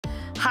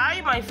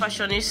Hi my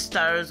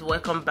fashionistas,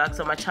 welcome back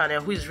to my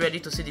channel. Who is ready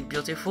to see the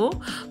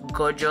beautiful,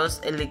 gorgeous,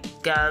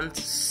 elegant,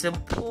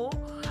 simple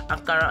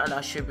Ankara and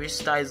Asoebi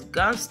styles,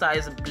 gown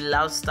styles,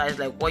 blouse styles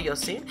like what you're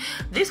seeing?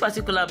 This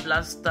particular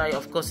blouse style,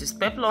 of course, is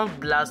peplum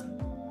blouse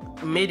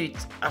made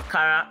with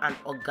Ankara and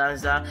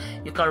organza.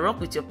 You can rock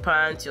with your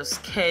pants, your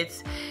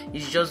skirts.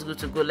 It's just good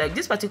to go. Like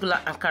this particular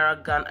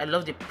Ankara gown, I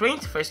love the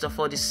print. First of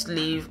all, the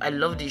sleeve, I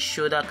love the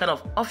shoulder, kind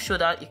of off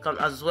shoulder. You can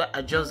as well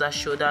adjust that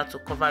shoulder to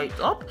cover it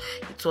up.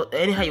 So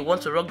anyhow you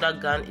want to rock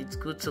that gown, it's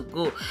good to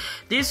go.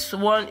 This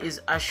one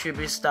is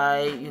Asoebi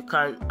style. You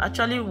can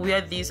actually wear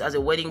this as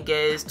a wedding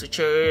guest, to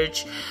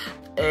church,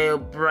 a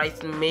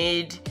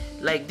bridesmaid.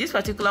 Like this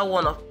particular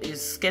one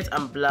is skirt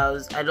and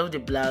blouse. I love the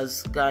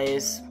blouse,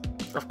 guys.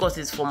 Of course,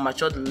 it's for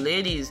matured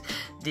ladies.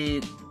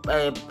 The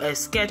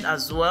skirt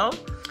as well.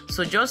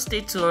 So just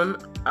stay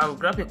tuned and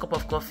grab a cup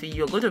of coffee.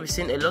 You're going to be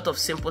seeing a lot of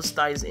simple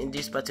styles in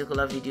this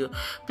particular video.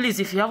 Please,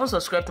 if you haven't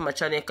subscribed to my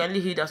channel,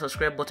 kindly hit that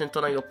subscribe button,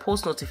 turn on your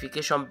post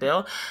notification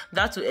bell.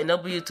 That will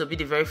enable you to be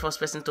the very first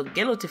person to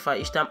get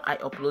notified each time I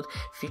upload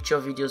feature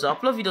videos. I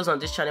upload videos on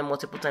this channel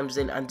multiple times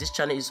daily, and this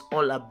channel is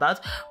all about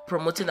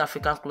promoting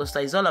African clothes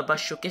style. It's all about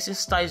showcasing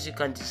styles you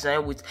can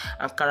design with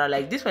Ankara.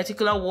 Like this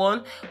particular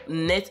one,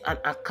 net and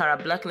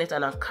Ankara, black net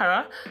and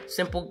Ankara,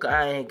 simple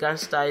gown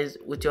styles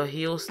with your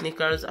heels,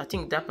 sneakers. I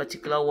think that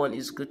particular one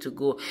is good to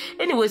go.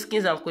 Anyways,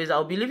 kings and queens,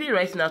 I'll be leaving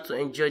right now to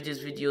enjoy this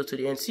video to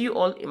the end. See you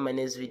all in my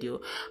next video.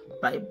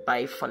 Bye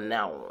bye for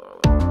now.